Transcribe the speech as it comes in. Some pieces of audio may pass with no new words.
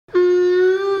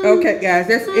Okay, guys,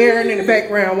 that's Aaron in the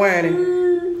background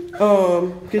whining.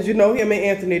 Cause you know him and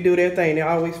Anthony do their thing. They're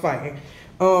always fighting.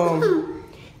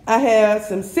 I have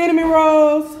some cinnamon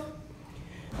rolls.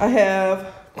 I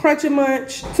have Crunch and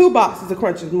Munch. 2 boxes of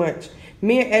Crunch and Munch.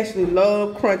 Me and Ashley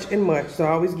love Crunch and Munch, so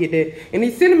I always get that. And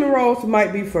these cinnamon rolls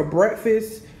might be for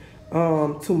breakfast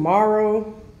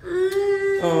tomorrow.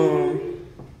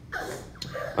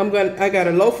 I got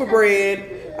a loaf of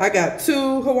bread. I got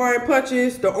 2 Hawaiian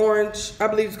punches. The orange, I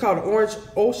believe it's called the Orange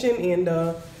Ocean, and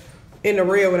the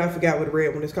red one, I forgot what the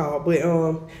red one is called. But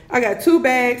I got 2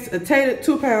 bags of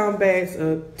 2-pound bags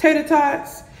of tater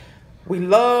tots. We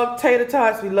love tater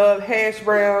tots. We love hash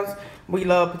browns. We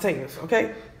love potatoes.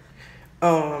 Okay.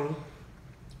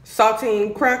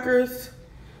 Saltine crackers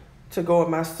to go with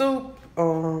my soup.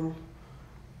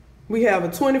 We have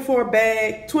a 24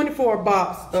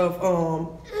 box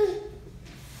of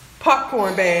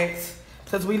popcorn bags,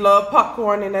 because we love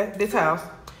popcorn in this house.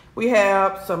 We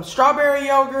have some strawberry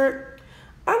yogurt.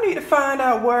 I need to find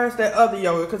out where's that other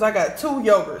yogurt, because I got 2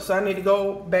 yogurts, so I need to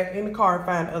go back in the car and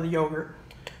find the other yogurt.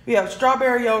 We have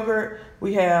strawberry yogurt.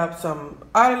 We have some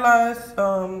Iodized,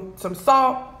 some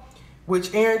salt,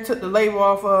 which Aaron took the label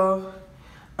off of.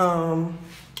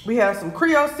 We have some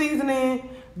Creole seasoning,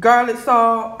 garlic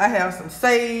salt. I have some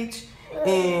sage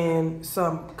and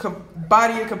some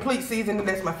Body Complete seasoning.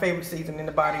 That's my favorite seasoning in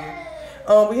the Body.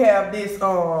 We have this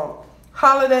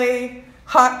holiday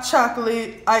hot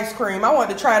chocolate ice cream. I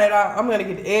wanted to try that out. I'm gonna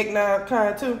get the eggnog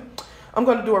kind too. I'm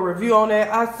gonna do a review on that.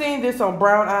 I seen this on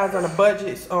Brown Eyes on the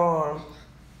Budgets haul.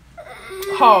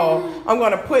 I'm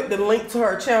gonna put the link to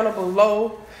her channel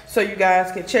below so you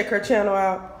guys can check her channel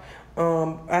out.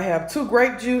 I have 2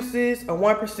 grape juices, a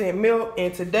 1% milk,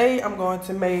 and today I'm going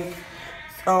to make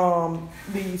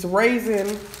these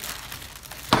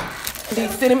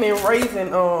cinnamon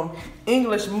raisin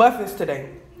English muffins today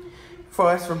for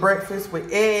us for breakfast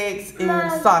with eggs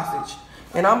and sausage.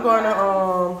 And I'm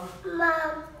gonna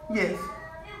yes,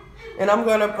 and I'm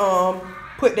gonna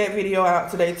put that video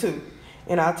out today too.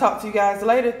 And I'll talk to you guys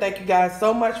later. Thank you guys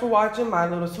so much for watching my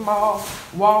little small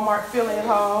Walmart fill-in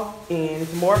haul,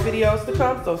 and more videos to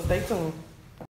come, so stay tuned.